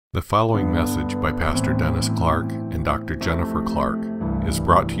The following message by Pastor Dennis Clark and Dr. Jennifer Clark is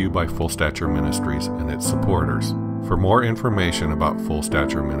brought to you by Full Stature Ministries and its supporters. For more information about Full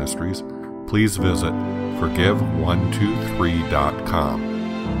Stature Ministries, please visit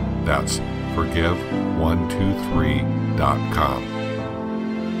forgive123.com. That's forgive123.com.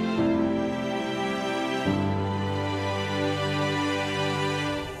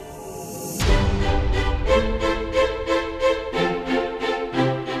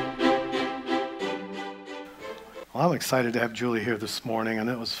 I'm excited to have Julie here this morning, and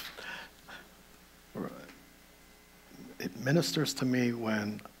it ministers to me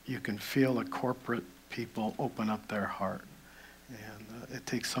when you can feel a corporate people open up their heart. And it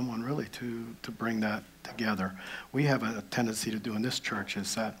takes someone really to bring that together. We have a tendency to do in this church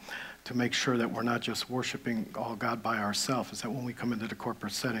is that to make sure that we're not just worshiping all God by ourselves, is that when we come into the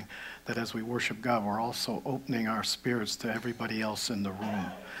corporate setting, that as we worship God, we're also opening our spirits to everybody else in the room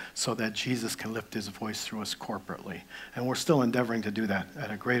so that Jesus can lift his voice through us corporately. And we're still endeavoring to do that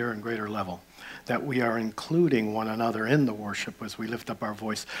at a greater and greater level, that we are including one another in the worship as we lift up our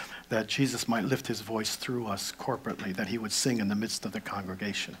voice, that Jesus might lift his voice through us corporately, that he would sing in the midst of the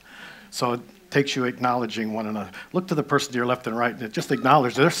congregation. So it takes you acknowledging one another. Look to the person to your left and right and just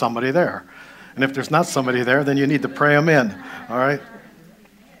acknowledge there's somebody there. And if there's not somebody there, then you need to pray them in, all right?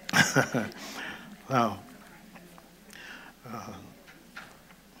 Now,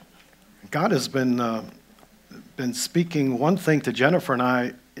 God has been speaking one thing to Jennifer and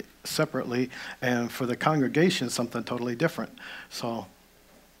I separately, and for the congregation, something totally different. So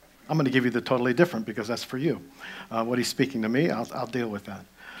I'm going to give you the totally different because that's for you. What he's speaking to me, I'll deal with that.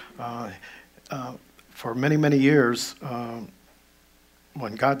 For many, many years,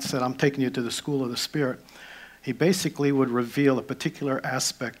 when God said, I'm taking you to the school of the Spirit, he basically would reveal a particular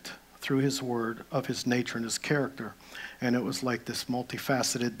aspect through his word of his nature and his character. And it was like this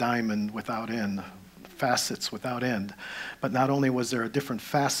multifaceted diamond without end, facets without end. But not only was there a different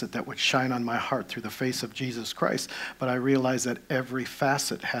facet that would shine on my heart through the face of Jesus Christ, but I realized that every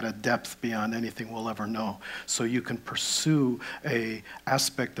facet had a depth beyond anything we'll ever know. So you can pursue a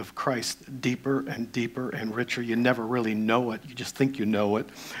aspect of Christ deeper and deeper and richer. You never really know it. You just think you know it.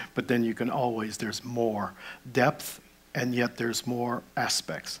 But then you can always, there's more depth, and yet there's more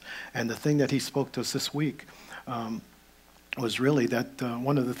aspects. And the thing that he spoke to us this week was really that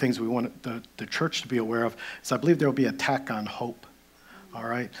one of the things we want the church to be aware of is I believe there will be an attack on hope, all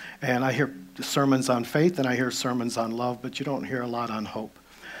right? And I hear sermons on faith and I hear sermons on love, but you don't hear a lot on hope.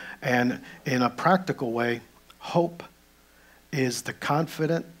 And in a practical way, hope is the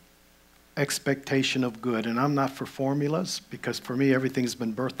confident expectation of good. And I'm not for formulas, because for me, everything's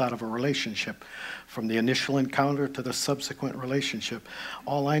been birthed out of a relationship. From the initial encounter to the subsequent relationship,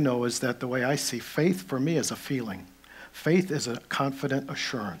 all I know is that the way I see faith for me is a feeling. Faith is a confident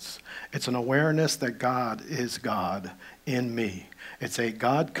assurance. It's an awareness that God is God in me. It's a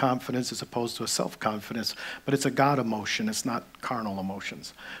God confidence as opposed to a self-confidence, but it's a God emotion. It's not carnal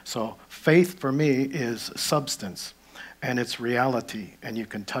emotions. So faith for me is substance, and it's reality, and you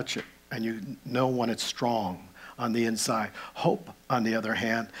can touch it, and you know when it's strong on the inside. Hope, on the other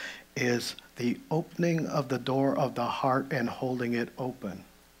hand, is the opening of the door of the heart and holding it open.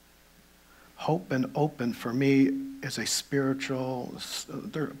 Hope and open for me is a spiritual,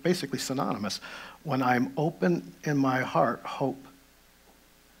 they're basically synonymous. When I'm open in my heart, hope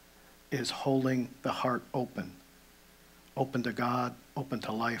is holding the heart open. Open to God, open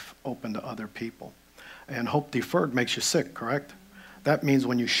to life, open to other people. And hope deferred makes you sick, correct? That means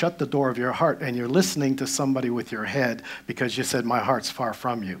when you shut the door of your heart and you're listening to somebody with your head because you said, my heart's far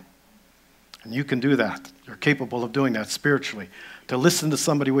from you. And you can do that. You're capable of doing that spiritually. To listen to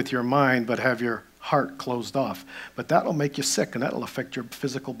somebody with your mind but have your heart closed off. But that'll make you sick, and that'll affect your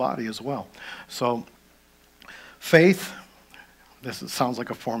physical body as well. So faith, sounds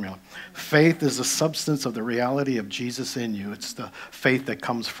like a formula. Faith is the substance of the reality of Jesus in you. It's the faith that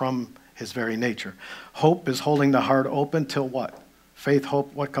comes from his very nature. Hope is holding the heart open till what? Faith,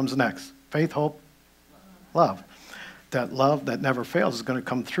 hope, what comes next? Faith, hope, love. That love that never fails is going to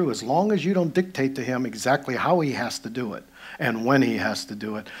come through as long as you don't dictate to him exactly how he has to do it and when he has to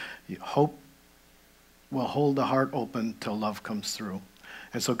do it. Hope will hold the heart open till love comes through.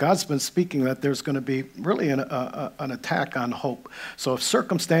 And so God's been speaking that there's going to be really an attack on hope. So if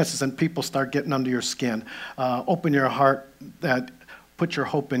circumstances and people start getting under your skin, open your heart, that put your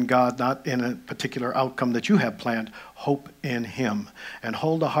hope in God, not in a particular outcome that you have planned. Hope in him. And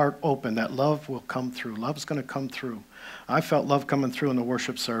hold the heart open that love will come through. Love's going to come through. I felt love coming through in the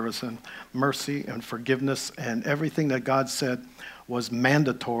worship service, and mercy and forgiveness and everything that God said was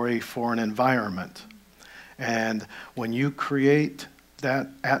mandatory for an environment. And when you create that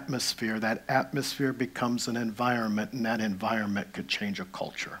atmosphere becomes an environment, and that environment could change a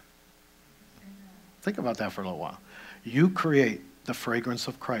culture. Think about that for a little while. You create the fragrance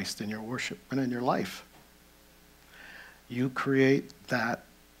of Christ in your worship and in your life. You create that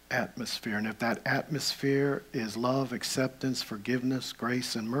atmosphere. And if that atmosphere is love, acceptance, forgiveness,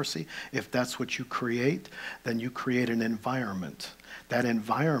 grace, and mercy, if that's what you create, then you create an environment. That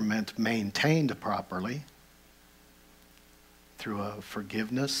environment maintained properly through a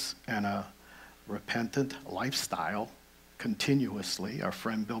forgiveness and a repentant lifestyle continuously. Our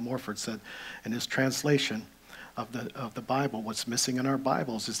friend Bill Morford said in his translation of the Bible, what's missing in our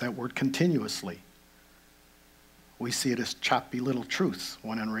Bibles is that word continuously. We see it as choppy little truths,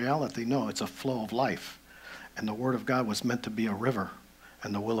 when in reality, no, it's a flow of life. And the Word of God was meant to be a river,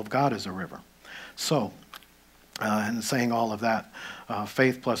 and the will of God is a river. So, and saying all of that,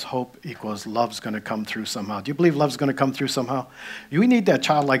 faith plus hope equals love's going to come through somehow. Do you believe love's going to come through somehow? We need that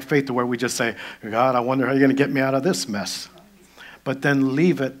childlike faith to where we just say, God, I wonder how you're going to get me out of this mess. But then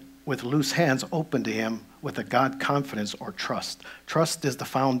leave it with loose hands open to Him with a God confidence or trust. Trust is the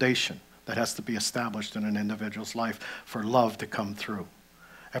foundation that has to be established in an individual's life for love to come through.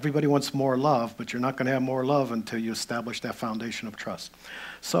 Everybody wants more love, but you're not going to have more love until you establish that foundation of trust.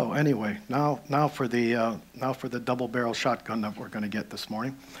 So anyway, now for the double-barrel shotgun that we're going to get this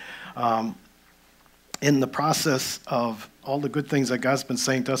morning. In the process of all the good things that God's been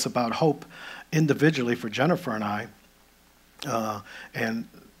saying to us about hope individually for Jennifer and I, and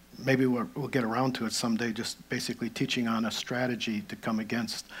maybe we'll get around to it someday, just basically teaching on a strategy to come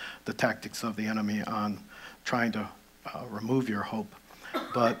against the tactics of the enemy on trying to remove your hope.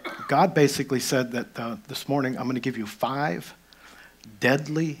 But God basically said that this morning, I'm going to give you 5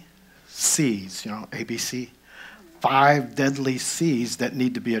 deadly C's, ABC, 5 deadly C's that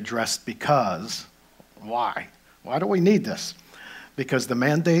need to be addressed because, why? Why do we need this? Because the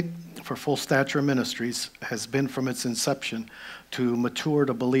mandate for Full Stature Ministries has been from its inception to mature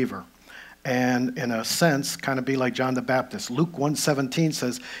the believer. And in a sense, kind of be like John the Baptist. Luke 1:17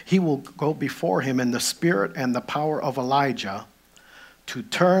 says, he will go before him in the spirit and the power of Elijah to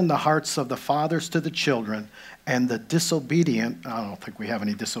turn the hearts of the fathers to the children and the disobedient, I don't think we have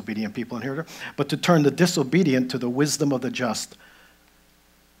any disobedient people in here, but to turn the disobedient to the wisdom of the just.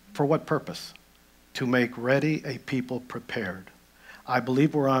 For what purpose? To make ready a people prepared. I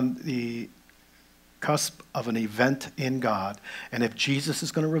believe we're on the cusp of an event in God, and if Jesus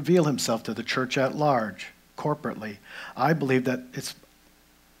is going to reveal himself to the church at large, corporately, I believe that it's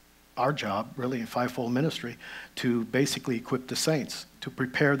our job, really, in fivefold ministry, to basically equip the saints, to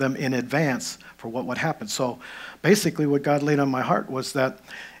prepare them in advance for what would happen. So basically what God laid on my heart was that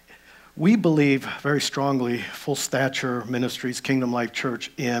we believe very strongly, Full Stature Ministries, Kingdom Life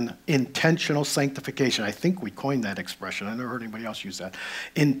Church, in intentional sanctification. I think we coined that expression. I never heard anybody else use that.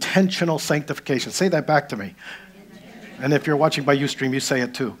 Intentional sanctification. Say that back to me. And if you're watching by Ustream, you say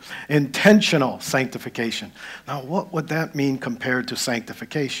it too. Intentional sanctification. Now, what would that mean compared to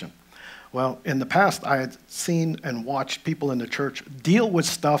sanctification? Well, in the past, I had seen and watched people in the church deal with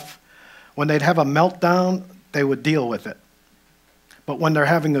stuff. When they'd have a meltdown, they would deal with it. But when they're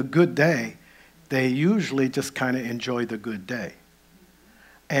having a good day, they usually just kind of enjoy the good day.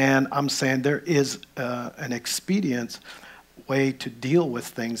 And I'm saying there is an expedient way to deal with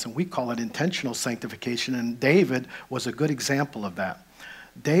things, and we call it intentional sanctification, and David was a good example of that.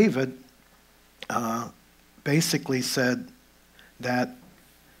 David basically said that,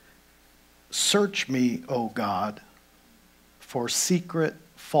 "Search me, O God, for secret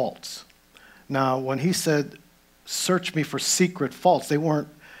faults." Now, when he said, "Search me for secret faults," they weren't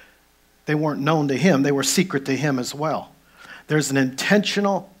known to him. They were secret to him as well. There's an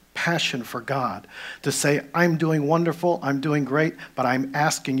intentional passion for God to say, I'm doing wonderful, I'm doing great, but I'm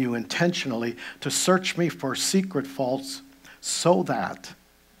asking you intentionally to search me for secret faults so that,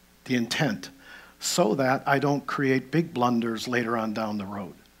 the intent, so that I don't create big blunders later on down the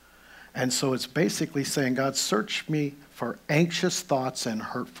road. And so it's basically saying, God, search me for anxious thoughts and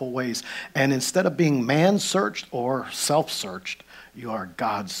hurtful ways. And instead of being man-searched or self-searched, you are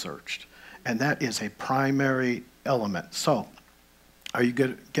God-searched. And that is a primary element. So, are you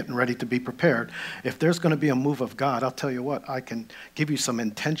getting ready to be prepared? If there's going to be a move of God, I'll tell you what, I can give you some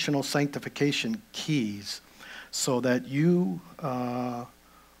intentional sanctification keys so that you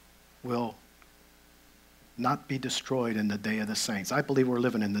will not be destroyed in the day of the saints. I believe we're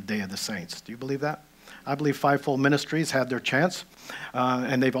living in the day of the saints. Do you believe that? I believe fivefold ministries had their chance,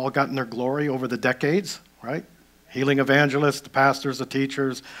 and they've all gotten their glory over the decades, right? Healing evangelists, the pastors, the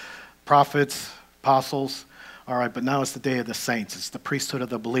teachers, prophets, apostles. All right, but now it's the day of the saints. It's the priesthood of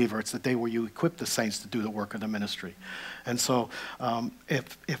the believer. It's the day where you equip the saints to do the work of the ministry. And so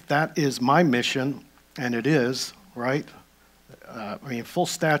if that is my mission, and it is, right? Full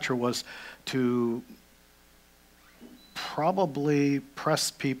stature was to probably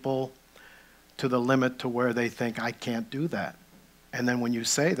press people to the limit to where they think, I can't do that. And then when you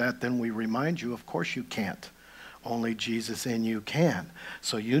say that, then we remind you, of course you can't. Only Jesus in you can.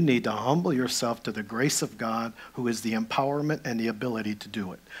 So you need to humble yourself to the grace of God, who is the empowerment and the ability to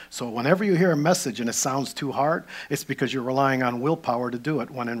do it. So whenever you hear a message and it sounds too hard, it's because you're relying on willpower to do it,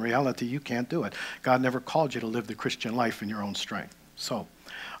 when in reality you can't do it. God never called you to live the Christian life in your own strength. So,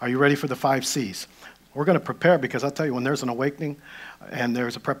 are you ready for the 5 C's? We're going to prepare, because I'll tell you, when there's an awakening and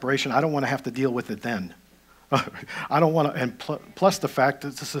there's a preparation, I don't want to have to deal with it then. I don't want to, and plus the fact that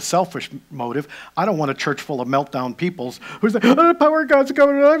this is a selfish motive, I don't want a church full of meltdown peoples who say, oh, the power of God's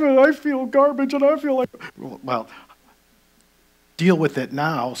coming, and I feel garbage, and I feel like, well, deal with it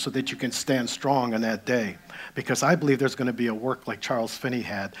now so that you can stand strong on that day. Because I believe there's going to be a work like Charles Finney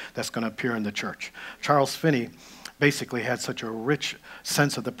had that's going to appear in the church. Charles Finney basically had such a rich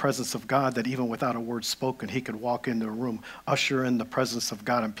sense of the presence of God that even without a word spoken, he could walk into a room, usher in the presence of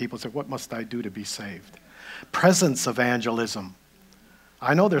God, and people say, what must I do to be saved? Presence evangelism.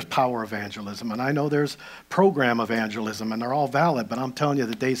 I know there's power evangelism, and I know there's program evangelism, and they're all valid, but I'm telling you,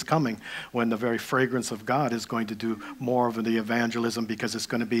 the day's coming when the very fragrance of God is going to do more of the evangelism, because it's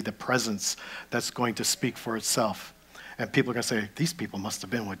going to be the presence that's going to speak for itself. And people are going to say, these people must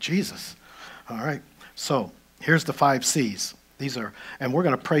have been with Jesus. All right, so here's the 5 C's. These are, and we're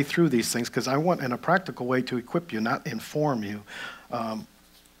going to pray through these things, because I want, in a practical way, to equip you, not inform you.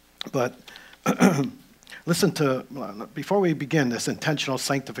 But listen to, before we begin this intentional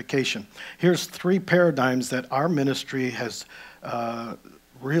sanctification, here's 3 paradigms that our ministry has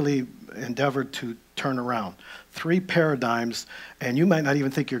really endeavored to turn around. 3 paradigms, and you might not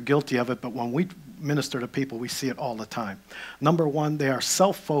even think you're guilty of it, but when we minister to people, we see it all the time. Number 1, they are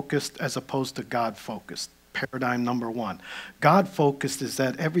self-focused as opposed to God-focused. Paradigm number 1. God-focused is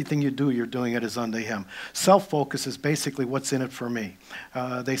that everything you do, you're doing it as unto Him. Self-focused is basically what's in it for me.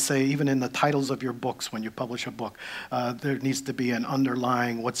 They say even in the titles of your books, when you publish a book, there needs to be an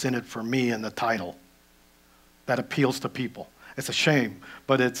underlying what's in it for me in the title that appeals to people. It's a shame,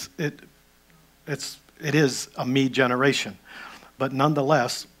 but it is a me generation. But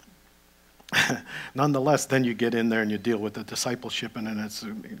nonetheless, then you get in there and you deal with the discipleship, and then it's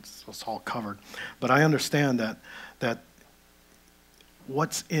all covered. But I understand that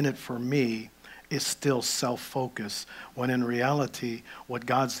what's in it for me is still self-focused, when in reality, what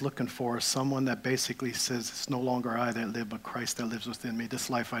God's looking for is someone that basically says, it's no longer I that live, but Christ that lives within me. This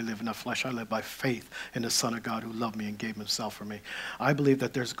life I live in the flesh, I live by faith in the Son of God who loved me and gave Himself for me. I believe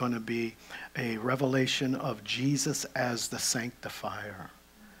that there's going to be a revelation of Jesus as the sanctifier.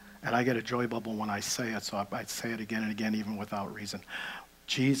 And I get a joy bubble when I say it, so I say it again and again, even without reason.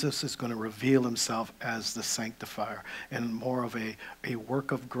 Jesus is going to reveal Himself as the sanctifier, and more of a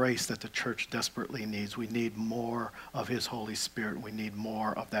work of grace that the church desperately needs. We need more of His Holy Spirit. We need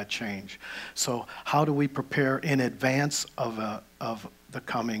more of that change. So how do we prepare in advance of the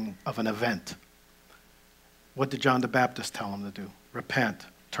coming of an event? What did John the Baptist tell them to do? Repent,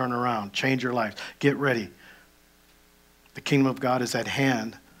 turn around, change your life, get ready. The kingdom of God is at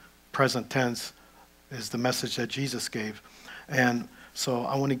hand. Present tense is the message that Jesus gave. And so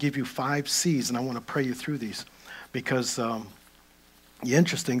I want to give you 5 C's, and I want to pray you through these, because the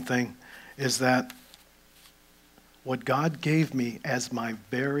interesting thing is that what God gave me as my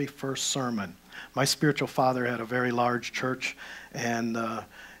very first sermon, my spiritual father had a very large church, and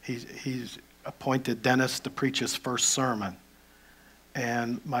he's appointed Dennis to preach his first sermon.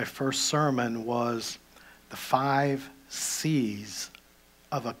 And my first sermon was the 5 C's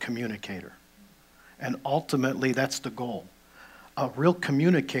of a communicator. And ultimately, that's the goal. A real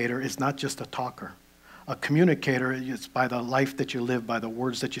communicator is not just a talker. A communicator is by the life that you live, by the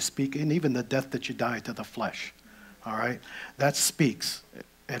words that you speak, and even the death that you die to the flesh. All right? That speaks.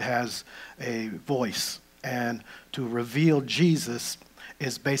 It has a voice. And to reveal Jesus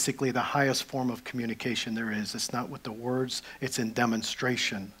is basically the highest form of communication there is. It's not with the words, it's in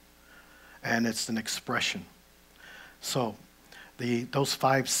demonstration. And it's an expression. So, those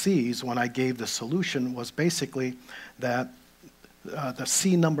 5 C's, when I gave the solution, was basically that the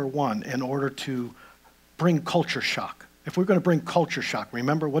C number 1, in order to bring culture shock. If we're going to bring culture shock,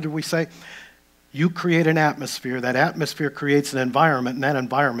 remember, what did we say? You create an atmosphere. That atmosphere creates an environment, and that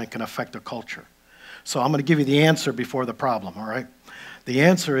environment can affect a culture. So I'm going to give you the answer before the problem, all right? The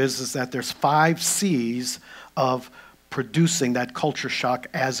answer is that there's 5 C's of producing that culture shock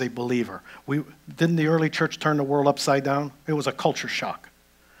as a believer. Didn't the early church turn the world upside down? It was a culture shock.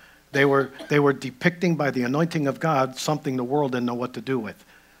 They were depicting by the anointing of God something the world didn't know what to do with.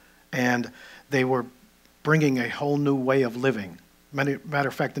 And they were bringing a whole new way of living. Matter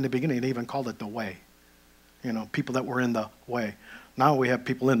of fact, in the beginning, they even called it the way. You know, people that were in the way. Now we have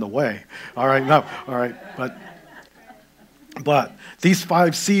people in the way. All right, no, all right. But these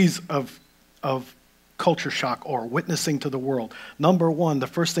 5 C's of culture shock or witnessing to the world. Number 1, the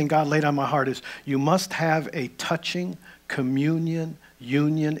first thing God laid on my heart is you must have a touching communion,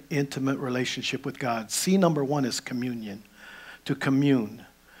 union, intimate relationship with God. C number 1 is communion, to commune.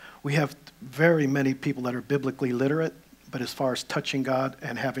 We have very many people that are biblically literate, but as far as touching God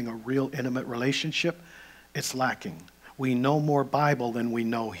and having a real intimate relationship, it's lacking. We know more Bible than we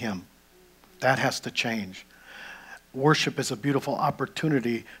know Him. That has to change. Worship is a beautiful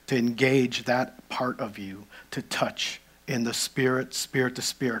opportunity to engage that part of you, to touch in the spirit, spirit to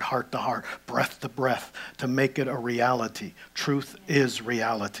spirit, heart to heart, breath to breath, to make it a reality. Truth is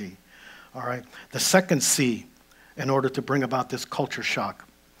reality. All right. The second C, in order to bring about this culture shock,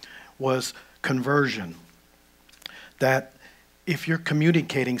 was conversion. That if you're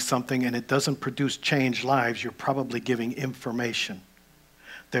communicating something and it doesn't produce changed lives, you're probably giving information.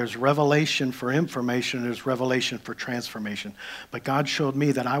 There's revelation for information, there's revelation for transformation. But God showed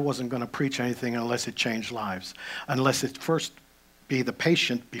me that I wasn't going to preach anything unless it changed lives, unless it first be the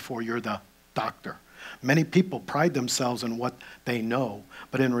patient before you're the doctor. Many people pride themselves in what they know,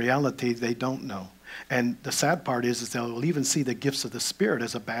 but in reality, they don't know. And the sad part is they'll even see the gifts of the Spirit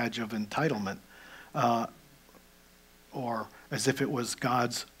as a badge of entitlement, or as if it was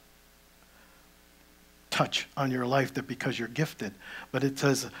God's touch on your life that because you're gifted. But it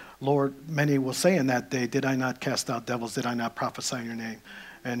says, Lord, many will say in that day, did I not cast out devils? Did I not prophesy in your name?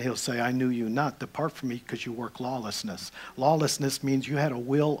 And he'll say, I knew you not. Depart from me because you work lawlessness. Lawlessness means you had a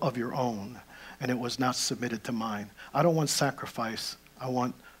will of your own and it was not submitted to mine. I don't want sacrifice. I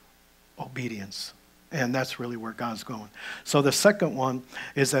want obedience. And that's really where God's going. So the second one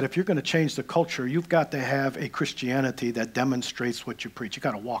is that if you're going to change the culture, you've got to have a Christianity that demonstrates what you preach. You've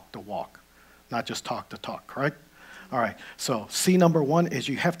got to walk the walk, not just talk the talk, correct? All right, so C number 1 is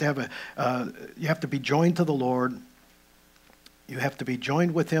you have to have you have to be joined to the Lord. You have to be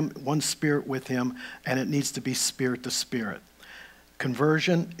joined with Him, one spirit with Him, and it needs to be spirit to spirit.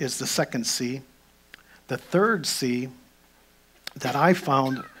 Conversion is the second C. The third C that I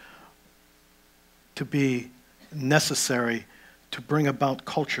found to be necessary to bring about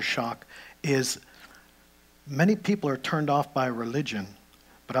culture shock is many people are turned off by religion.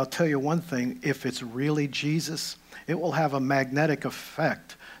 But I'll tell you one thing, if it's really Jesus, it will have a magnetic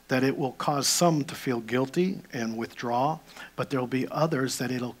effect that it will cause some to feel guilty and withdraw, but there will be others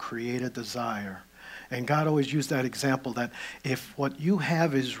that it'll create a desire. And God always used that example that if what you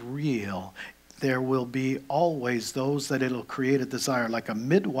have is real, there will be always those that it'll create a desire, like a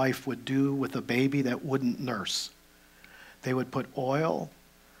midwife would do with a baby that wouldn't nurse. They would put oil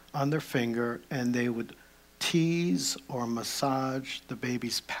on their finger and they would tease or massage the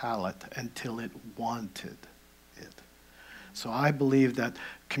baby's palate until it wanted it. So I believe that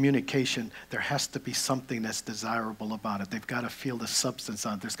communication, there has to be something that's desirable about it. They've got to feel the substance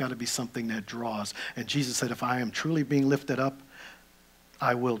on it. There's got to be something that draws. And Jesus said, if I am truly being lifted up,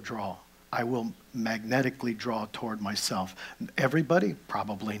 I will draw. I will magnetically draw toward myself. Everybody?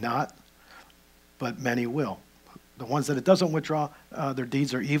 Probably not, but many will. The ones that it doesn't withdraw, their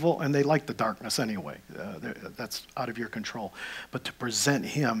deeds are evil, and they like the darkness anyway. That's out of your control. But to present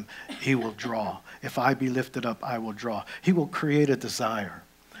Him, He will draw. If I be lifted up, I will draw. He will create a desire.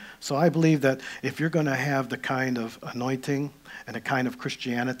 So I believe that if you're going to have the kind of anointing and the kind of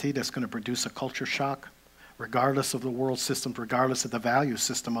Christianity that's going to produce a culture shock, regardless of the world system, regardless of the value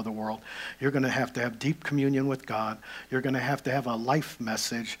system of the world, you're going to have deep communion with God. You're going to have a life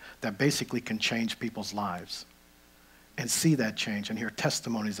message that basically can change people's lives and see that change and hear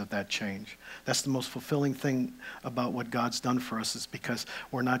testimonies of that change. That's the most fulfilling thing about what God's done for us, is because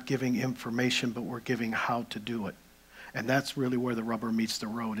we're not giving information, but we're giving how to do it. And that's really where the rubber meets the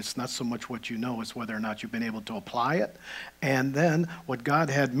road. It's not so much what you know, it's whether or not you've been able to apply it. And then what God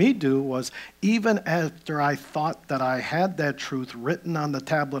had me do was, even after I thought that I had that truth written on the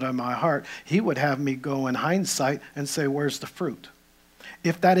tablet of my heart, He would have me go in hindsight and say, where's the fruit?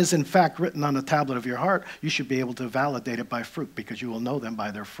 If that is in fact written on the tablet of your heart, you should be able to validate it by fruit, because you will know them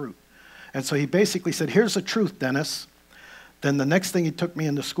by their fruit. And so He basically said, here's the truth, Dennis. Then the next thing He took me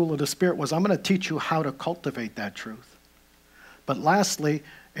in the school of the Spirit was, I'm going to teach you how to cultivate that truth. But lastly,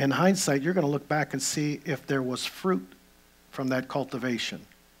 in hindsight, you're going to look back and see if there was fruit from that cultivation.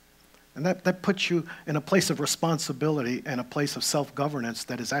 And that puts you in a place of responsibility and a place of self-governance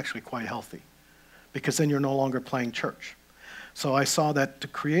that is actually quite healthy, because then you're no longer playing church. So I saw that to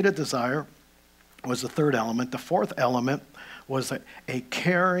create a desire was the third element. The fourth element was a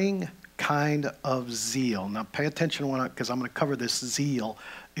caring kind of zeal. Now pay attention because I'm going to cover this zeal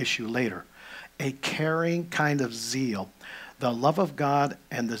issue later. A caring kind of zeal. The love of God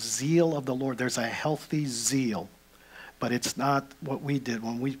and the zeal of the Lord. There's a healthy zeal. But it's not what we did.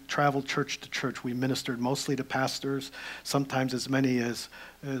 When we traveled church to church, we ministered mostly to pastors, sometimes as many as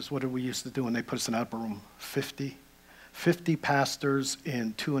what did we used to do when they put us in an upper room? 50 pastors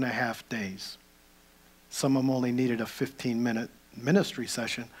in 2.5 days. Some of them only needed a 15-minute ministry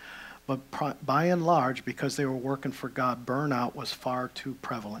session. But by and large, because they were working for God, burnout was far too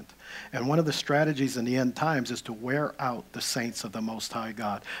prevalent. And one of the strategies in the end times is to wear out the saints of the Most High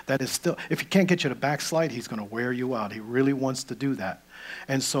God. That is still, if he can't get you to backslide, he's going to wear you out. He really wants to do that.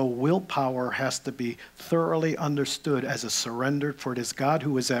 And so willpower has to be thoroughly understood as a surrender, for it is God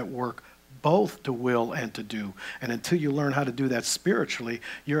who is at work both to will and to do. And until you learn how to do that spiritually,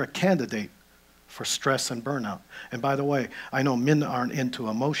 you're a candidate for stress and burnout. And by the way, I know men aren't into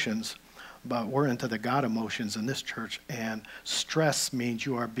emotions, but we're into the God emotions in this church, and stress means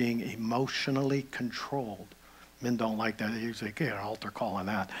you are being emotionally controlled. Men don't like that. They usually get an altar call on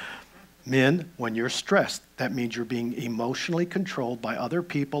that. Men, when you're stressed, that means you're being emotionally controlled by other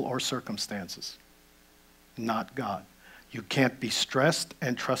people or circumstances, not God. You can't be stressed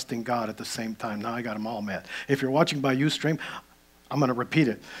and trusting God at the same time. Now I got them all mad. If you're watching by Ustream, I'm going to repeat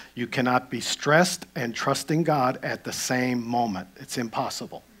it. You cannot be stressed and trusting God at the same moment. It's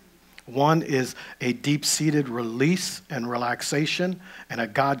impossible. One is a deep-seated release and relaxation and a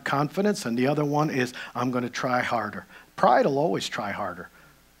God confidence, and the other one is I'm going to try harder. Pride will always try harder.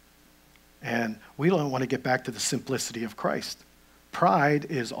 And we don't want to get back to the simplicity of Christ. Pride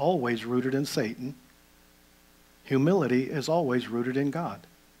is always rooted in Satan. Humility is always rooted in God.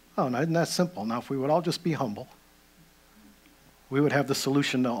 Oh, no, isn't that simple? Now, if we would all just be humble, we would have the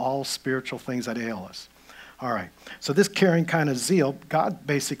solution to all spiritual things that ail us. All right. So this caring kind of zeal, God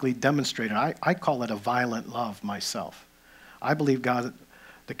basically demonstrated. I call it a violent love myself. I believe God,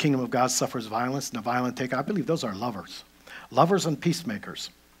 the kingdom of God suffers violence, and the violent take. I believe those are lovers. Lovers and peacemakers.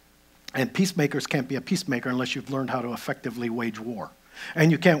 And peacemakers can't be a peacemaker unless you've learned how to effectively wage war.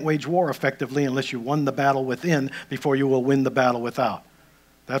 And you can't wage war effectively unless you won the battle within before you will win the battle without.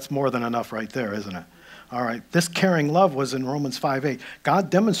 That's more than enough right there, isn't it? All right, this caring love was in Romans 5:8. God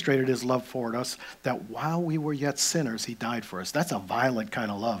demonstrated his love for us that while we were yet sinners, he died for us. That's a violent kind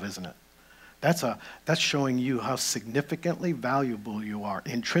of love, isn't it? That's showing you how significantly valuable you are,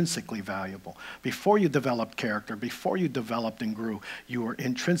 intrinsically valuable. Before you developed character, before you developed and grew, you were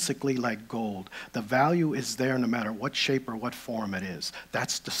intrinsically like gold. The value is there no matter what shape or what form it is.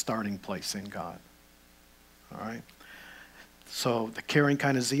 That's the starting place in God. All right? So the caring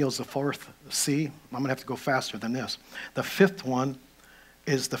kind of zeal is the fourth C. I'm going to have to go faster than this. The fifth one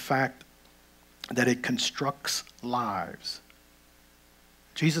is the fact that it constructs lives.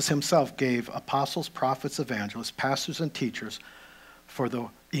 Jesus himself gave apostles, prophets, evangelists, pastors, and teachers for the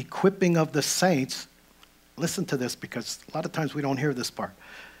equipping of the saints. Listen to this, because a lot of times we don't hear this part.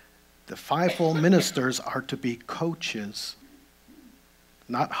 The fivefold ministers are to be coaches,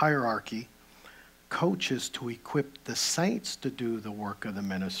 not hierarchy, coaches to equip the saints to do the work of the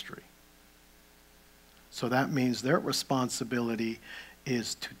ministry. So that means their responsibility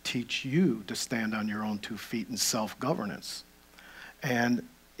is to teach you to stand on your own 2 feet in self-governance. And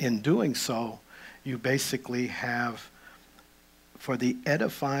in doing so, you basically have, for the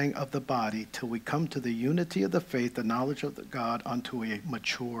edifying of the body, till we come to the unity of the faith, the knowledge of God, unto a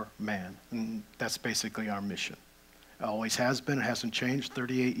mature man. And that's basically our mission. It always has been, it hasn't changed,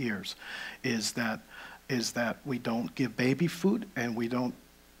 38 years, is that we don't give baby food and we don't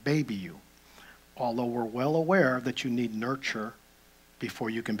baby you. Although we're well aware that you need nurture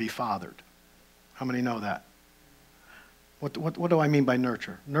before you can be fathered. How many know that? What do I mean by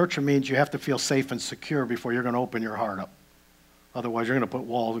nurture? Nurture means you have to feel safe and secure before you're going to open your heart up. Otherwise, you're going to put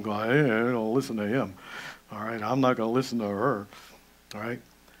walls and go, hey, I don't listen to him. All right, I'm not going to listen to her. All right?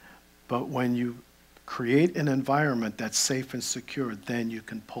 But when you create an environment that's safe and secure, then you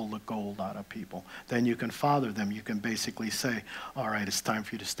can pull the gold out of people. Then you can father them. You can basically say, all right, it's time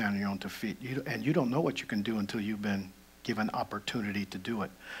for you to stand on your own 2 feet. And you don't know what you can do until you've been given opportunity to do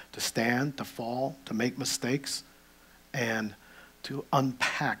it. To stand, to fall, to make mistakes, and to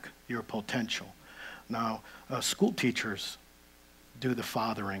unpack your potential. Now, school teachers do the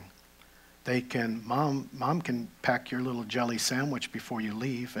fathering, Mom can pack your little jelly sandwich before you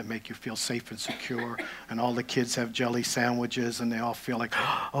leave and make you feel safe and secure. And all the kids have jelly sandwiches and they all feel like,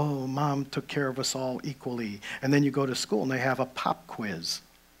 oh, Mom took care of us all equally. And then you go to school and they have a pop quiz.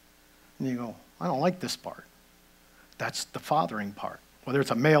 And you go, I don't like this part. That's the fathering part. Whether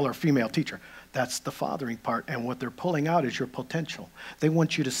it's a male or female teacher, that's the fathering part. And what they're pulling out is your potential. They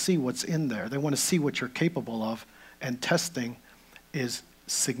want you to see what's in there. They want to see what you're capable of. And testing is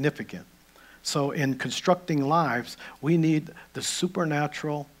significant. So in constructing lives, we need the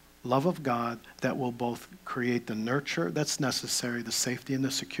supernatural love of God that will both create the nurture that's necessary, the safety and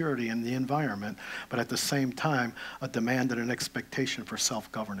the security in the environment, but at the same time, a demand and an expectation for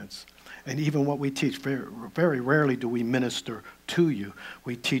self-governance. And even what we teach, very, very rarely do we minister to you.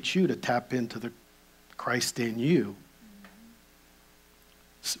 We teach you to tap into the Christ in you.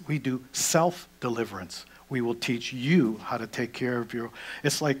 We do self-deliverance. We will teach you how to take care of your...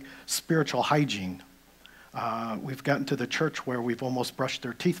 It's like spiritual hygiene. We've gotten to the church where we've almost brushed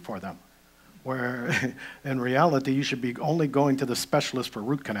their teeth for them, where in reality you should be only going to the specialist for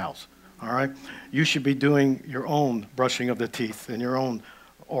root canals, all right? You should be doing your own brushing of the teeth and your own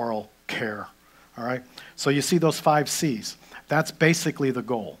oral care, all right? So you see those 5 C's. That's basically the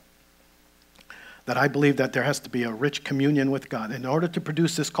goal. That I believe that there has to be a rich communion with God in order to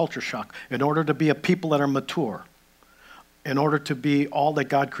produce this culture shock, in order to be a people that are mature, in order to be all that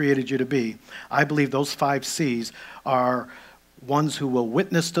God created you to be. I believe those 5 C's are ones who will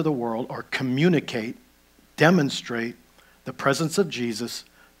witness to the world or communicate, demonstrate the presence of Jesus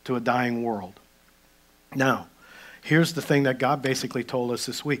to a dying world. Now, here's the thing that God basically told us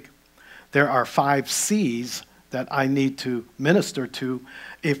this week. There are 5 C's that I need to minister to.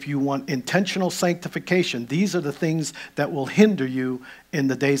 If you want intentional sanctification, these are the things that will hinder you in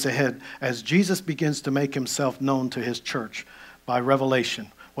the days ahead as Jesus begins to make himself known to his church by revelation,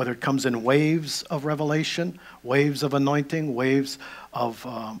 whether it comes in waves of revelation, waves of anointing, waves of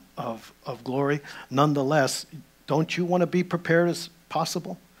glory. Nonetheless, don't you want to be prepared as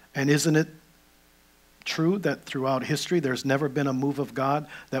possible? And isn't it true that throughout history there's never been a move of God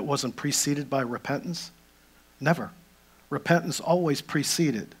that wasn't preceded by repentance? Never. Repentance always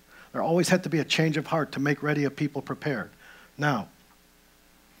preceded. There always had to be a change of heart to make ready a people prepared. Now,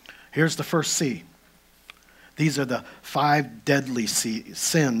 here's the first C. These are the 5 deadly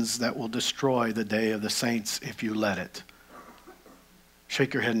sins that will destroy the day of the saints if you let it.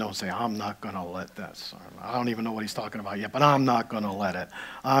 Shake your head no and say, I'm not going to let that. I don't even know what he's talking about yet, but I'm not going to let it.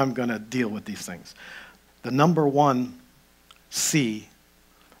 I'm going to deal with these things. The number 1 C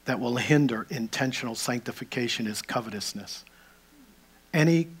that will hinder intentional sanctification is covetousness.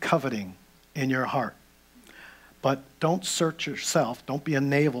 Any coveting in your heart. But don't search yourself. Don't be a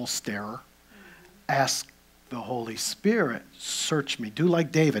navel starer. Ask the Holy Spirit, search me. Do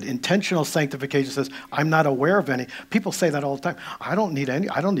like David. Intentional sanctification says, I'm not aware of any. People say that all the time. I don't need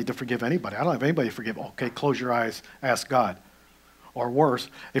to forgive anybody. I don't have anybody to forgive. Okay, close your eyes, ask God. Or worse,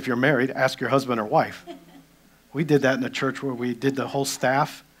 if you're married, ask your husband or wife. We did that in the church where we did the whole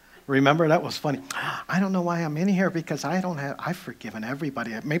staff. Remember, that was funny. I don't know why I'm in here because I've forgiven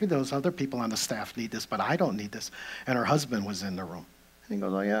everybody. Maybe those other people on the staff need this, but I don't need this. And her husband was in the room. And he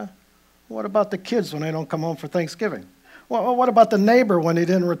goes, oh yeah? What about the kids when they don't come home for Thanksgiving? Well, what about the neighbor when he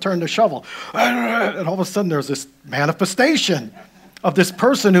didn't return the shovel? And all of a sudden there's this manifestation of this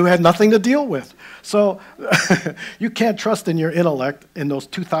person who had nothing to deal with. So you can't trust in your intellect in those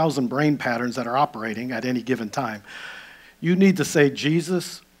 2,000 brain patterns that are operating at any given time. You need to say,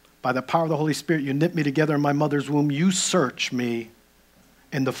 Jesus, by the power of the Holy Spirit, you knit me together in my mother's womb. You search me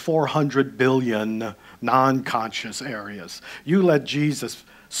in the 400 billion non-conscious areas. You let Jesus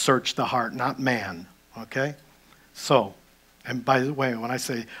search the heart, not man, okay? So, and by the way, when I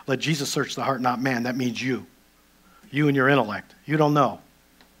say let Jesus search the heart, not man, that means you. You and your intellect. You don't know.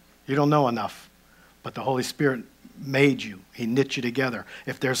 You don't know enough. But the Holy Spirit made you. He knit you together.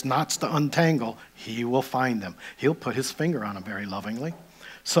 If there's knots to untangle, he will find them. He'll put his finger on them very lovingly.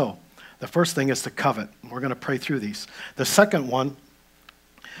 So, the first thing is to covet. We're going to pray through these. The second one,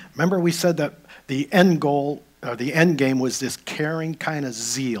 remember we said that the end goal, or the end game was this caring kind of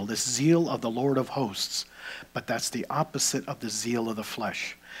zeal, this zeal of the Lord of hosts. But that's the opposite of the zeal of the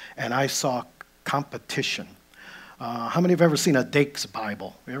flesh. And I saw competition. How many have ever seen a Dake's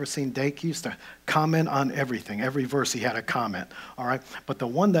Bible? You ever seen Dake? He used to comment on everything. Every verse he had a comment, all right? But the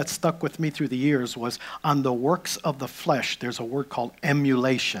one that stuck with me through the years was on the works of the flesh, there's a word called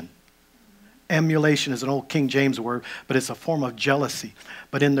emulation. Emulation is an old King James word, but it's a form of jealousy.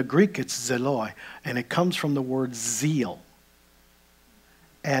 But in the Greek, it's zeloi, and it comes from the word zeal.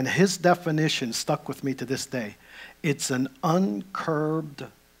 And his definition stuck with me to this day. It's an uncurbed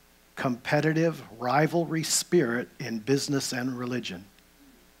competitive rivalry spirit in business and religion.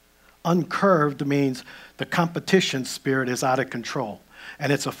 Uncurbed means the competition spirit is out of control.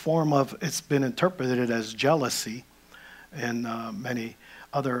 And it's a form of, it's been interpreted as jealousy in many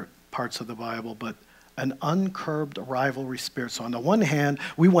other parts of the Bible, but an uncurbed rivalry spirit. So on the one hand,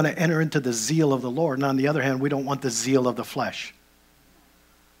 we want to enter into the zeal of the Lord, and on the other hand, we don't want the zeal of the flesh.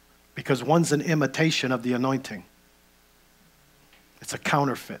 Because one's an imitation of the anointing. It's a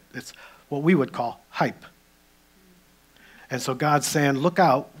counterfeit. It's what we would call hype. And so God's saying, look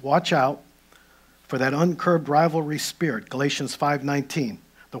out, watch out for that uncurbed rivalry spirit. Galatians 5:19.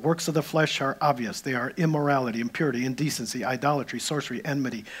 The works of the flesh are obvious. They are immorality, impurity, indecency, idolatry, sorcery,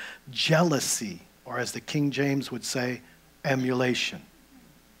 enmity, jealousy, or as the King James would say, emulation.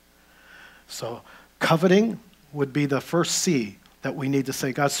 So coveting would be the first C that we need to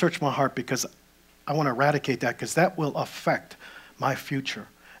say, God, search my heart, because I want to eradicate that, because that will affect my future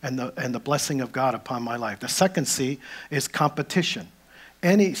and the blessing of God upon my life. The second C is competition.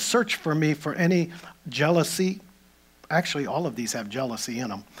 Search for me for any jealousy. Actually, all of these have jealousy in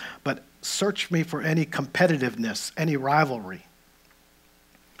them. But search me for any competitiveness, any rivalry,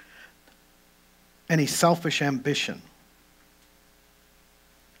 any selfish ambition.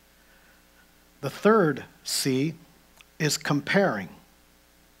 The third C is comparing.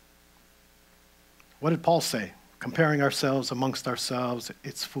 What did Paul say? Comparing ourselves amongst ourselves,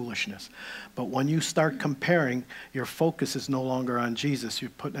 it's foolishness. But when you start comparing, your focus is no longer on Jesus,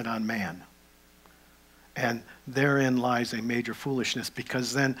 you're putting it on man. And therein lies a major foolishness,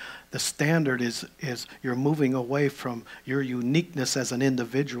 because then the standard is you're moving away from your uniqueness as an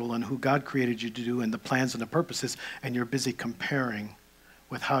individual and who God created you to do and the plans and the purposes, and you're busy comparing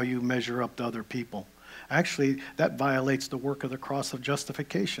with how you measure up to other people. Actually, that violates the work of the cross of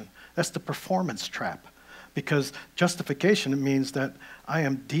justification. That's the performance trap. Because justification means that I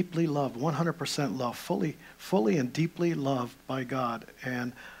am deeply loved, 100% loved, fully and deeply loved by God.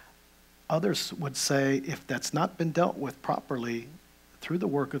 And others would say, if that's not been dealt with properly through the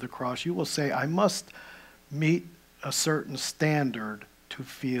work of the cross, you will say, I must meet a certain standard to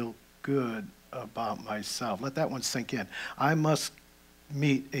feel good about myself. Let that one sink in. I must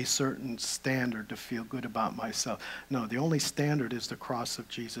meet a certain standard to feel good about myself. No, the only standard is the cross of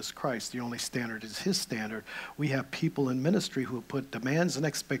Jesus Christ. The only standard is his standard. We have people in ministry who put demands and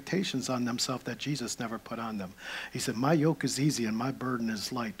expectations on themselves that Jesus never put on them. He said, my yoke is easy and my burden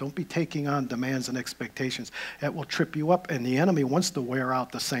is light. Don't be taking on demands and expectations. That will trip you up, and the enemy wants to wear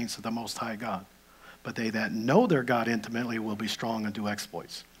out the saints of the Most High God. But they that know their God intimately will be strong and do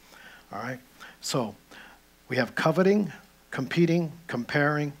exploits. All right? So we have coveting, competing,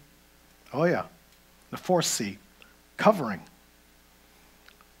 comparing. Oh yeah. The fourth C, covering.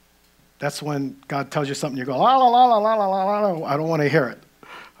 That's when God tells you something, you go, la, la, la, la, la, la, la, la. I don't want to hear it.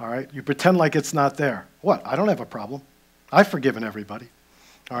 All right? You pretend like it's not there. What? I don't have a problem. I've forgiven everybody.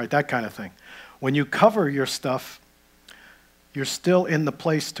 All right, that kind of thing. When you cover your stuff, you're still in the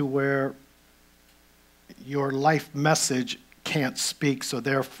place to where your life message can't speak, so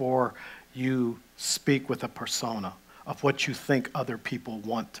therefore you speak with a persona of what you think other people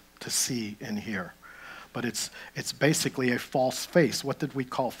want to see and hear. But it's basically a false face. What did we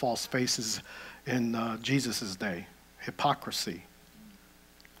call false faces in Jesus' day? Hypocrisy.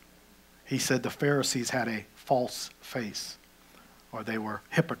 He said the Pharisees had a false face, or they were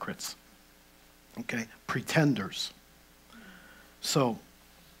hypocrites. Okay? Pretenders. So,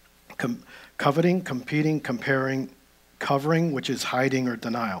 coveting, competing, comparing, covering, which is hiding or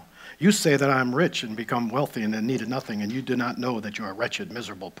denial. You say that I'm rich and become wealthy and then needed nothing, and you do not know that you are wretched,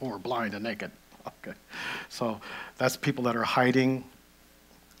 miserable, poor, blind, and naked. Okay, so that's people that are hiding.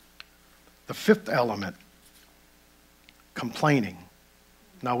 The fifth element, complaining.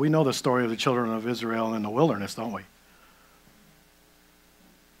 Now, we know the story of the children of Israel in the wilderness, don't we?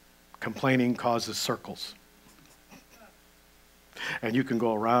 Complaining causes circles. And you can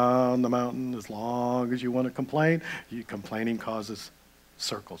go around the mountain as long as you want to complain. Complaining causes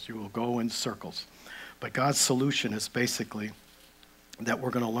circles. You will go in circles. But God's solution is basically that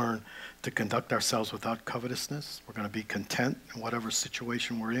we're going to learn to conduct ourselves without covetousness. We're going to be content in whatever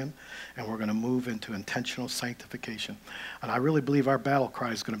situation we're in, and we're going to move into intentional sanctification. And I really believe our battle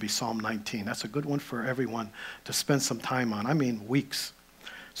cry is going to be Psalm 19. That's a good one for everyone to spend some time on. I mean, weeks.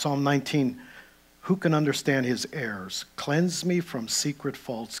 Psalm 19, who can understand his errors? Cleanse me from secret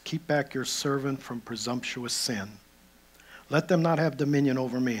faults. Keep back your servant from presumptuous sin. Let them not have dominion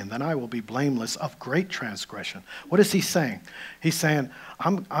over me, and then I will be blameless of great transgression. What is he saying? He's saying,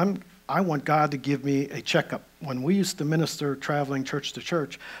 I'm I want God to give me a checkup. When we used to minister traveling church to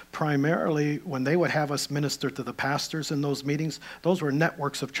church, primarily when they would have us minister to the pastors in those meetings, those were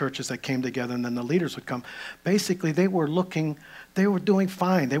networks of churches that came together, and then the leaders would come. Basically, they were doing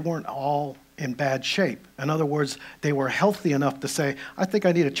fine. They weren't all in bad shape. In other words, they were healthy enough to say, I think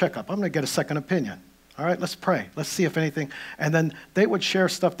I need a checkup. I'm going to get a second opinion. All right, let's pray. Let's see if anything. And then they would share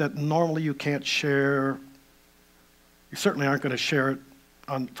stuff that normally you can't share. You certainly aren't going to share it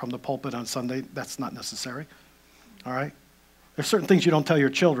from the pulpit on Sunday. That's not necessary. All right? There's certain things you don't tell your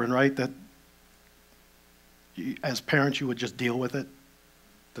children, right, that as parents you would just deal with it,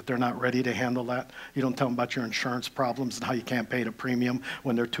 that they're not ready to handle that. You don't tell them about your insurance problems and how you can't pay the premium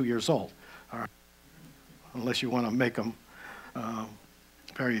when they're 2 years old. All right? Unless you want to make them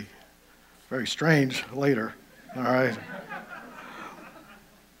very, very strange later. All right?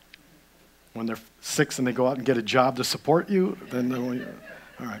 When they're 6 and they go out and get a job to support you, then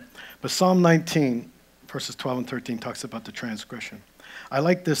all right. But Psalm 19, verses 12 and 13 talks about the transgression. I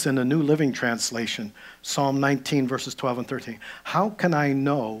like this in the New Living Translation, Psalm 19, verses 12 and 13. How can I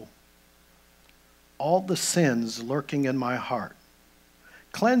know all the sins lurking in my heart?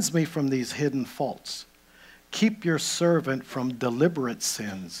 Cleanse me from these hidden faults. Keep your servant from deliberate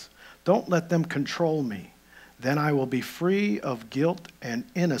sins. Don't let them control me. Then I will be free of guilt and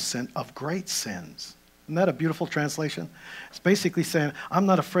innocent of great sins. Isn't that a beautiful translation? It's basically saying, I'm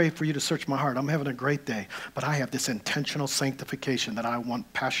not afraid for you to search my heart. I'm having a great day, but I have this intentional sanctification that I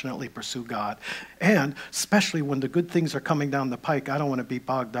want passionately pursue God. And especially when the good things are coming down the pike, I don't want to be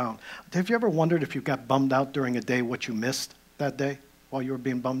bogged down. Have you ever wondered if you got bummed out during a day, what you missed that day while you were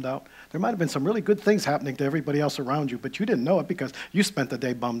being bummed out? There might have been some really good things happening to everybody else around you, but you didn't know it because you spent the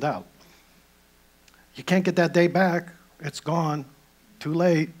day bummed out. You can't get that day back. It's gone. Too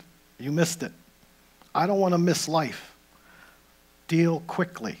late. You missed it. I don't want to miss life. Deal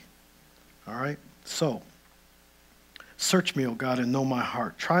quickly. All right? So, search me, O God, and know my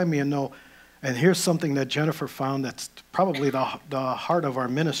heart. Try me and know. And here's something that Jennifer found that's probably the heart of our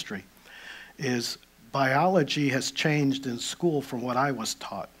ministry, is biology has changed in school from what I was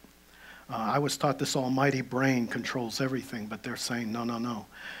taught. I was taught this almighty brain controls everything, but they're saying, no, no, no.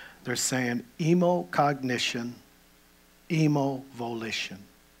 They're saying emocognition, emovolition.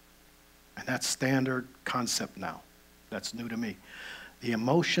 And that's standard concept now. That's new to me. The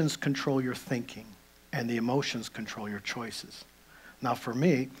emotions control your thinking, and the emotions control your choices. Now for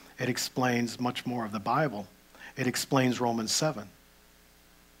me, it explains much more of the Bible. It explains Romans 7.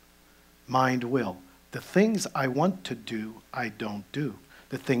 Mind, will. The things I want to do, I don't do.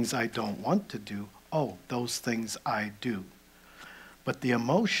 The things I don't want to do, oh, those things I do. But the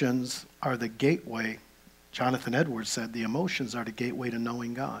emotions are the gateway. Jonathan Edwards said the emotions are the gateway to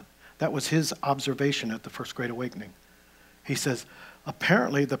knowing God. That was his observation at the First Great Awakening. He says,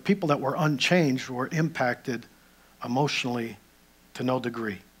 apparently the people that were unchanged were impacted emotionally to no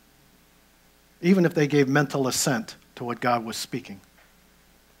degree, even if they gave mental assent to what God was speaking.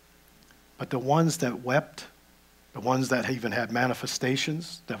 But the ones that wept, the ones that even had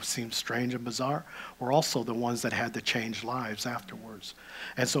manifestations that seemed strange and bizarre, were also the ones that had to change lives afterwards.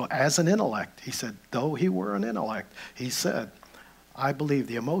 And so as an intellect, he said, though he were an intellect, he said, I believe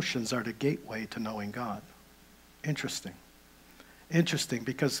the emotions are the gateway to knowing God. Interesting. Interesting,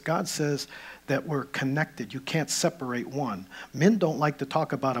 because God says that we're connected. You can't separate one. Men don't like to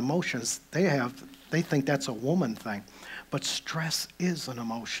talk about emotions. They think that's a woman thing. But stress is an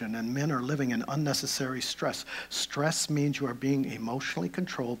emotion, and men are living in unnecessary stress. Stress means you are being emotionally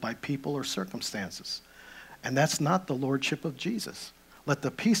controlled by people or circumstances. And that's not the lordship of Jesus. Let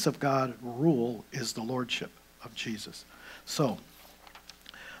the peace of God rule is the lordship of Jesus. So,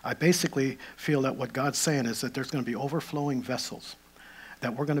 I basically feel that what God's saying is that there's going to be overflowing vessels,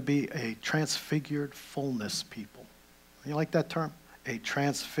 that we're going to be a transfigured fullness people. You like that term? A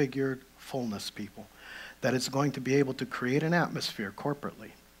transfigured fullness people. That it's going to be able to create an atmosphere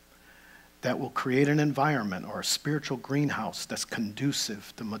corporately that will create an environment or a spiritual greenhouse that's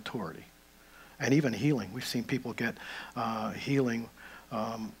conducive to maturity and even healing. We've seen people get healing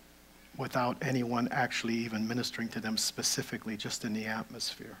without anyone actually even ministering to them specifically, just in the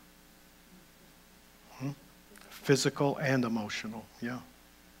atmosphere. Physical and emotional, yeah.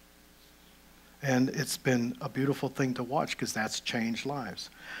 And it's been a beautiful thing to watch because that's changed lives.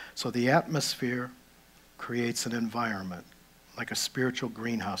 So the atmosphere creates an environment, like a spiritual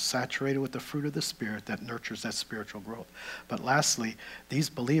greenhouse, saturated with the fruit of the Spirit that nurtures that spiritual growth. But lastly, these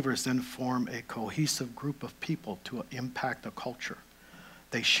believers then form a cohesive group of people to impact a culture.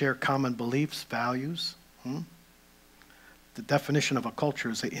 They share common beliefs, values. The definition of a culture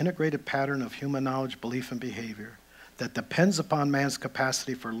is an integrated pattern of human knowledge, belief, and behavior that depends upon man's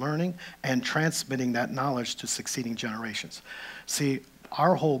capacity for learning and transmitting that knowledge to succeeding generations. See,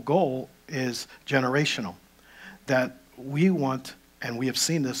 our whole goal is generational, that we want, and we have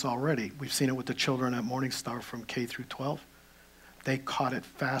seen this already. We've seen it with the children at Morning Star from K through 12. They caught it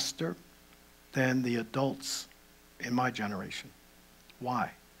faster than the adults in my generation.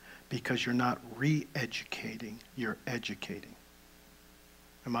 Why? Because you're not re-educating, you're educating.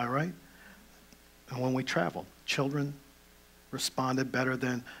 Am I right? And when we traveled, children responded better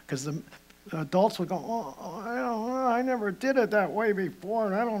than, because the adults would go, oh, I don't know, I never did it that way before,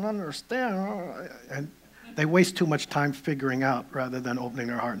 and I don't understand. And they waste too much time figuring out rather than opening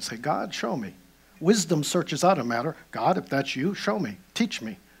their heart and say, God, show me. Wisdom searches out a matter. God, if that's you, show me, teach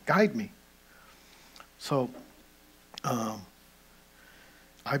me, guide me. So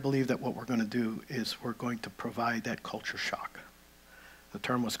I believe that what we're going to do is we're going to provide that culture shock. The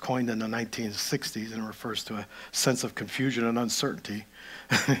term was coined in the 1960s and refers to a sense of confusion and uncertainty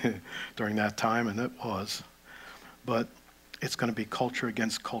during that time, and it was. But it's going to be culture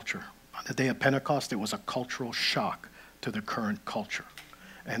against culture. On the day of Pentecost, it was a cultural shock to the current culture.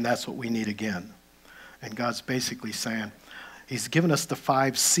 And that's what we need again. And God's basically saying, he's given us the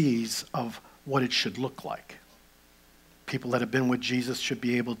 5 C's of what it should look like. People that have been with Jesus should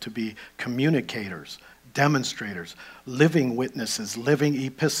be able to be communicators, demonstrators, living witnesses, living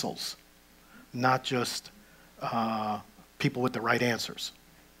epistles, not just people with the right answers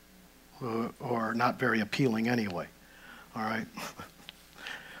or not very appealing anyway. All right?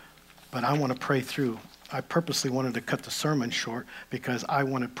 But I want to pray through. I purposely wanted to cut the sermon short because I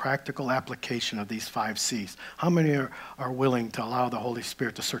wanted practical application of these 5 C's. How many are willing to allow the Holy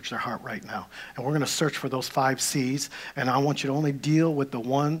Spirit to search their heart right now? And we're going to search for those 5 C's, and I want you to only deal with the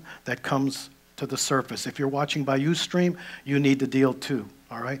one that comes to the surface. If you're watching by Ustream, you need to deal too,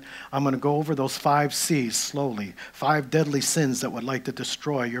 all right? I'm going to go over those 5 C's slowly, 5 deadly sins that would like to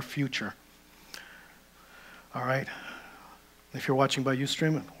destroy your future, all right? If you're watching by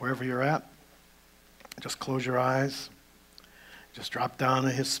Ustream, wherever you're at, just close your eyes, just drop down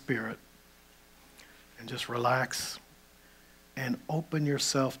in his spirit, and just relax and open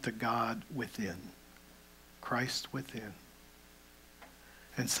yourself to God within, Christ within.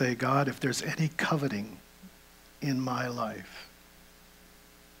 And say, God, if there's any coveting in my life,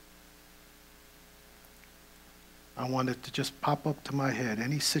 I want it to just pop up to my head,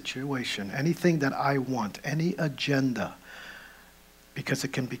 any situation, anything that I want, any agenda, because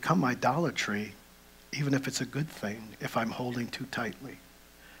it can become idolatry, even if it's a good thing, if I'm holding too tightly.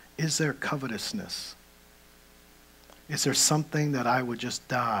 Is there covetousness? Is there something that I would just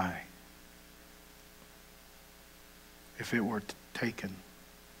die if it were taken?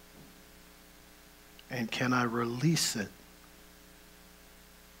 And can I release it?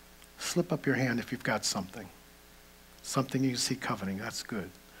 Slip up your hand if you've got something. Something you see coveting, that's good.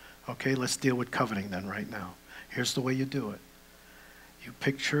 Okay, let's deal with coveting then right now. Here's the way you do it. You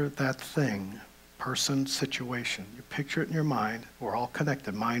picture that thing, person, situation. You picture it in your mind. We're all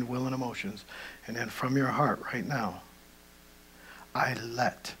connected, mind, will, and emotions. And then from your heart right now, I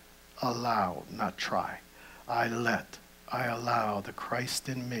allow, not try. I allow the Christ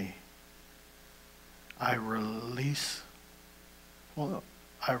in me. I release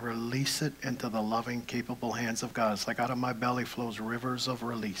it into the loving, capable hands of God. It's like out of my belly flows rivers of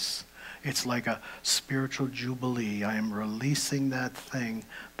release. It's like a spiritual jubilee. I am releasing that thing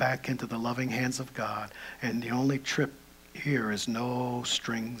back into the loving hands of God. And the only trip here is no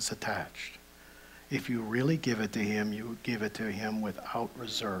strings attached. If you really give it to him, you give it to him without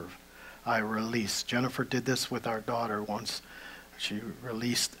reserve. I release. Jennifer did this with our daughter once. She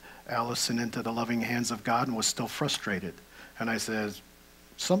released Allison into the loving hands of God and was still frustrated. And I said,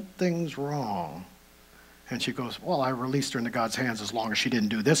 something's wrong. And she goes, well, I released her into God's hands as long as she didn't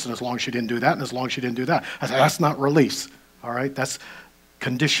do this, and as long as she didn't do that, and as long as she didn't do that. I said, that's not release, all right? That's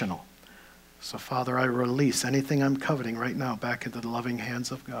conditional. So, Father, I release anything I'm coveting right now back into the loving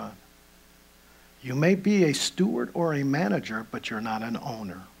hands of God. You may be a steward or a manager, but you're not an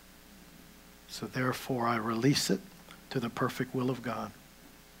owner. So, therefore, I release it to the perfect will of God.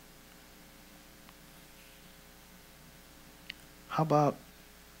 How about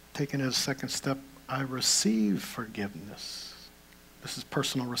taking it a second step? I receive forgiveness. This is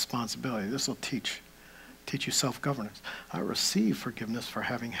personal responsibility. This will teach you self-governance. I receive forgiveness for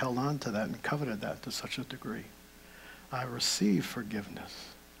having held on to that and coveted that to such a degree. I receive forgiveness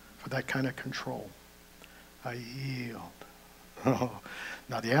for that kind of control. I yield. Oh,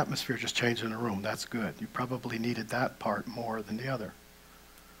 now the atmosphere just changed in the room. That's good. You probably needed that part more than the other.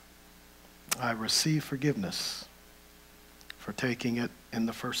 I receive forgiveness for taking it in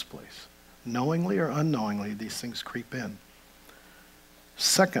the first place. Knowingly or unknowingly, these things creep in.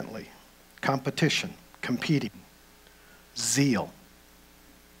 Secondly, competition, competing, zeal.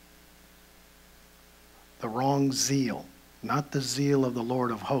 The wrong zeal. Not the zeal of the Lord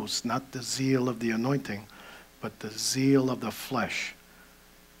of hosts, not the zeal of the anointing, but the zeal of the flesh.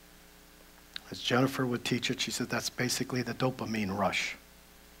 As Jennifer would teach it, she said that's basically the dopamine rush.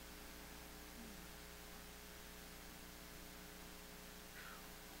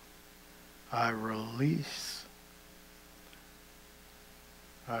 I release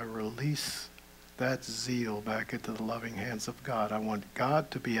that zeal back into the loving hands of God. I want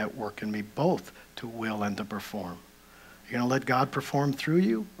God to be at work in me, both to will and to perform. You're going to let God perform through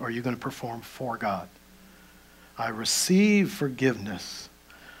you, or are you going to perform for God? I receive forgiveness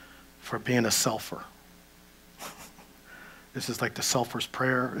for being a selfer. This is like the selfer's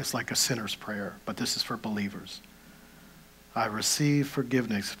prayer. It's like a sinner's prayer, but this is for believers. I receive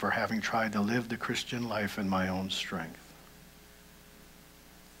forgiveness for having tried to live the Christian life in my own strength.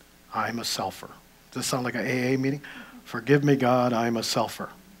 I'm a selfer. Does this sound like an AA meeting? Forgive me, God, I'm a selfer.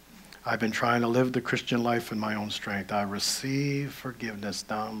 I've been trying to live the Christian life in my own strength. I receive forgiveness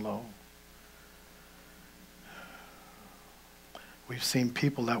down low. We've seen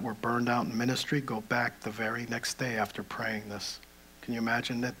people that were burned out in ministry go back the very next day after praying this. Can you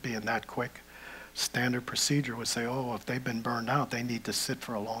imagine it being that quick? Standard procedure would say, oh, if they've been burned out, they need to sit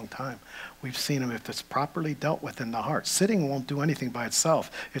for a long time. We've seen them, if it's properly dealt with in the heart. Sitting won't do anything by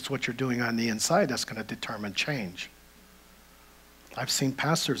itself. It's what you're doing on the inside that's going to determine change. I've seen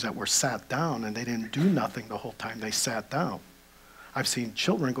pastors that were sat down and they didn't do nothing the whole time they sat down. I've seen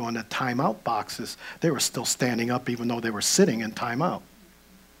children go into timeout boxes. They were still standing up even though they were sitting in timeout.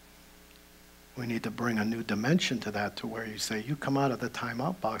 We need to bring a new dimension to that, to where you say, you come out of the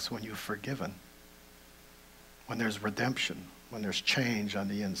timeout box when you've forgiven. When there's redemption, when there's change on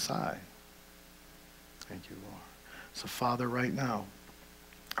the inside. Thank you, Lord. So, Father, right now,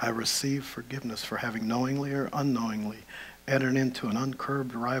 I receive forgiveness for having knowingly or unknowingly entered into an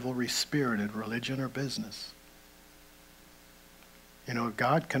uncurbed rivalry spirit in religion or business. You know,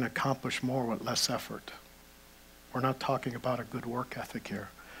 God can accomplish more with less effort. We're not talking about a good work ethic here.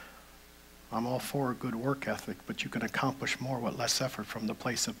 I'm all for a good work ethic, but you can accomplish more with less effort from the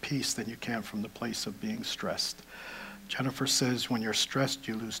place of peace than you can from the place of being stressed. Jennifer says when you're stressed,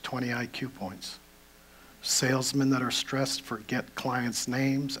 you lose 20 IQ points. Salesmen that are stressed forget clients'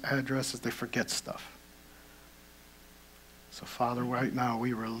 names, addresses, they forget stuff. So, Father, right now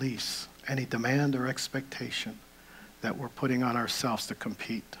we release any demand or expectation that we're putting on ourselves to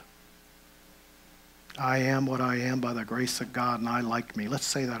compete. I am what I am by the grace of God, and I like me. Let's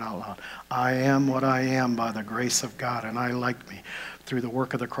say that out loud. I am what I am by the grace of God, and I like me. Through the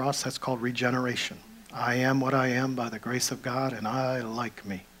work of the cross, that's called regeneration. I am what I am by the grace of God, and I like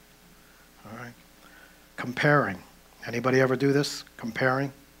me. All right? Comparing. Anybody ever do this?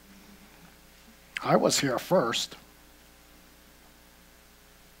 Comparing? I was here first.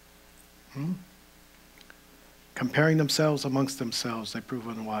 Comparing themselves amongst themselves, they prove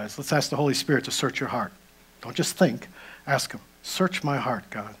unwise. Let's ask the Holy Spirit to search your heart. Don't just think. Ask Him, search my heart,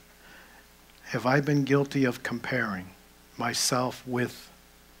 God. Have I been guilty of comparing myself with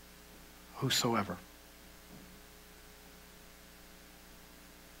whosoever?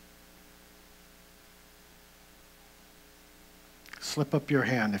 Slip up your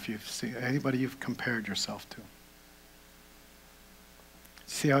hand if you've seen anybody you've compared yourself to.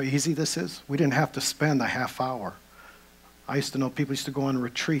 See how easy this is? We didn't have to spend a half hour. I used to know people used to go on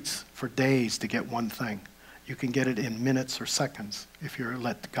retreats for days to get one thing. You can get it in minutes or seconds if you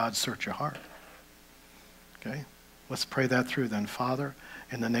let God search your heart. Okay? Let's pray that through then. Father,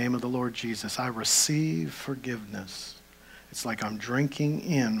 in the name of the Lord Jesus, I receive forgiveness. It's like I'm drinking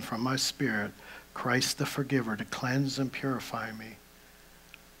in from my spirit Christ the forgiver to cleanse and purify me.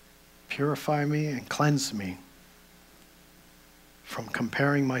 Purify me and cleanse me from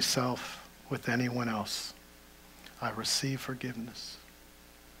comparing myself with anyone else. I receive forgiveness.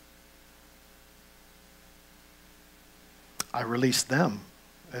 I release them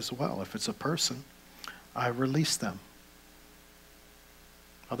as well. If it's a person, I release them.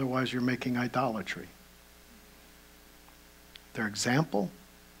 Otherwise, you're making idolatry. Their example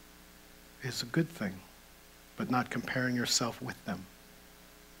is a good thing, but not comparing yourself with them.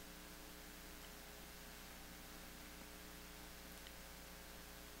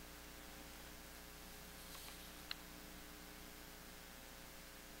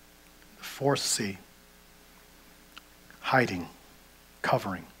 Fourth C, hiding,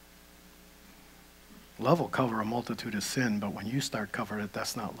 covering. Love will cover a multitude of sin, but when you start covering it,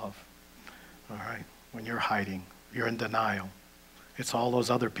 that's not love. All right? When you're hiding, you're in denial. It's all those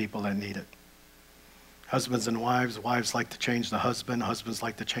other people that need it. Husbands and wives, wives like to change the husband, husbands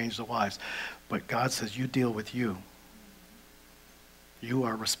like to change the wives. But God says, you deal with you. You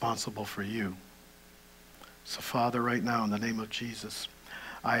are responsible for you. So Father, right now, in the name of Jesus,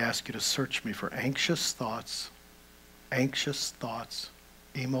 I ask you to search me for anxious thoughts,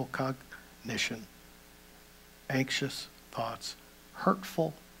 emocognition, anxious thoughts,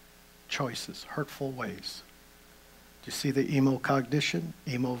 hurtful choices, hurtful ways. Do you see the emocognition?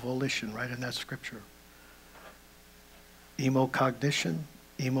 Emovolition, right in that scripture. Emocognition,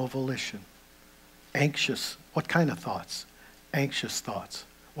 emovolition. Anxious, what kind of thoughts? Anxious thoughts.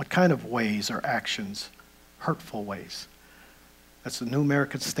 What kind of ways or actions? Hurtful ways. That's the New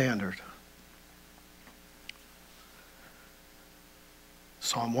American Standard.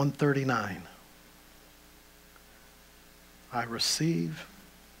 Psalm 139. I receive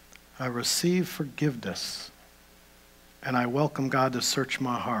forgiveness, and I welcome God to search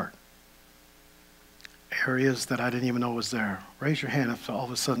my heart. Areas that I didn't even know was there. Raise your hand if all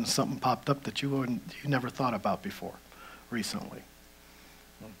of a sudden something popped up that you never thought about before recently.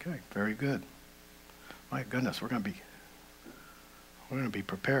 Okay, very good. My goodness, we're going to be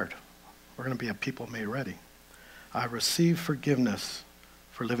prepared. We're going to be a people made ready. I receive forgiveness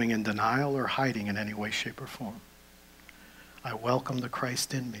for living in denial or hiding in any way, shape, or form. I welcome the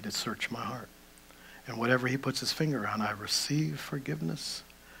Christ in me to search my heart. And whatever he puts his finger on, I receive forgiveness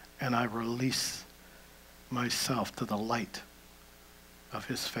and I release myself to the light of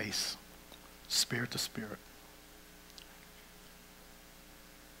his face, spirit to spirit.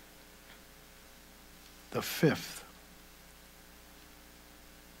 The fifth.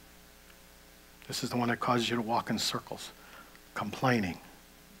 This is the one that causes you to walk in circles. Complaining.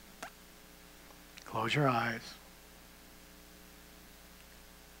 Close your eyes.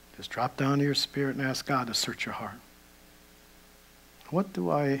 Just drop down to your spirit and ask God to search your heart. What do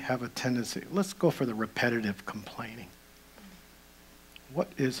I have a tendency? Let's go for the repetitive complaining. What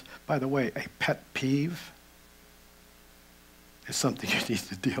is, by the way, a pet peeve is something you need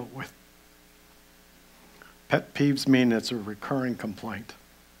to deal with. Pet peeves mean it's a recurring complaint,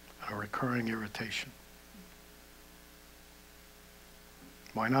 a recurring irritation.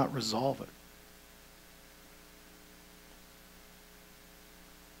 Why not resolve it?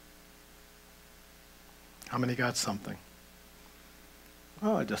 How many got something?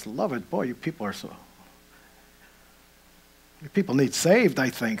 Oh, I just love it. Boy, you people are so... You people need saved, I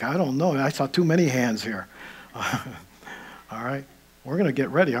think. I don't know. I saw too many hands here. All right. We're going to get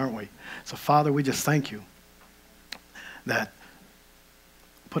ready, aren't we? So, Father, we just thank you that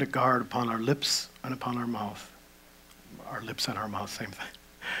put a guard upon our lips and upon our mouth. Our lips and our mouth, same thing.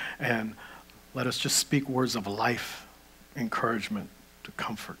 And let us just speak words of life, encouragement, to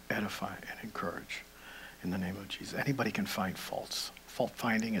comfort, edify, and encourage. In the name of Jesus. Anybody can find faults. Fault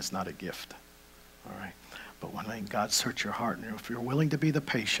finding is not a gift. All right. But when God search your heart, and if you're willing to be the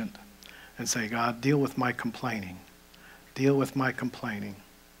patient and say, God, deal with my complaining. Deal with my complaining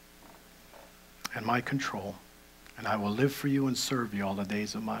and my control. And I will live for you and serve you all the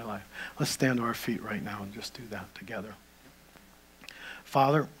days of my life. Let's stand to our feet right now and just do that together.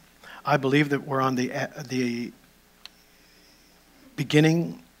 Father, I believe that we're on the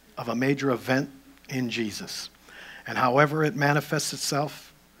beginning of a major event in Jesus. And however it manifests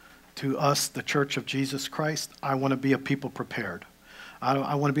itself to us, the Church of Jesus Christ, I want to be a people prepared.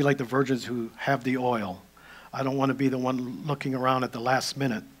 I want to be like the virgins who have the oil. I don't want to be the one looking around at the last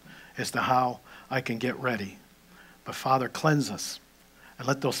minute as to how I can get ready. But Father, cleanse us and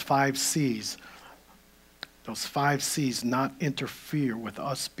let those 5 C's not interfere with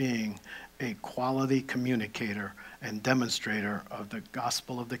us being a quality communicator and demonstrator of the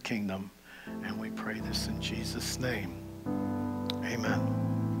gospel of the kingdom. And we pray this in Jesus' name. Amen.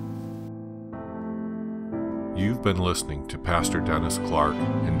 You've been listening to Pastor Dennis Clark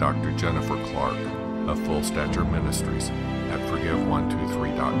and Dr. Jennifer Clark of Full Stature Ministries at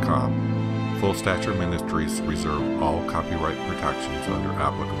Forgive123.com. Full Stature Ministries reserve all copyright protections under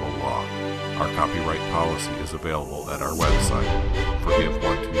applicable law. Our copyright policy is available at our website,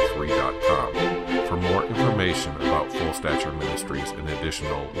 Forgive123.com. For more information about Full Stature Ministries and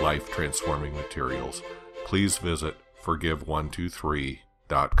additional life-transforming materials, please visit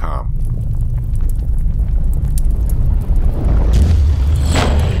Forgive123.com.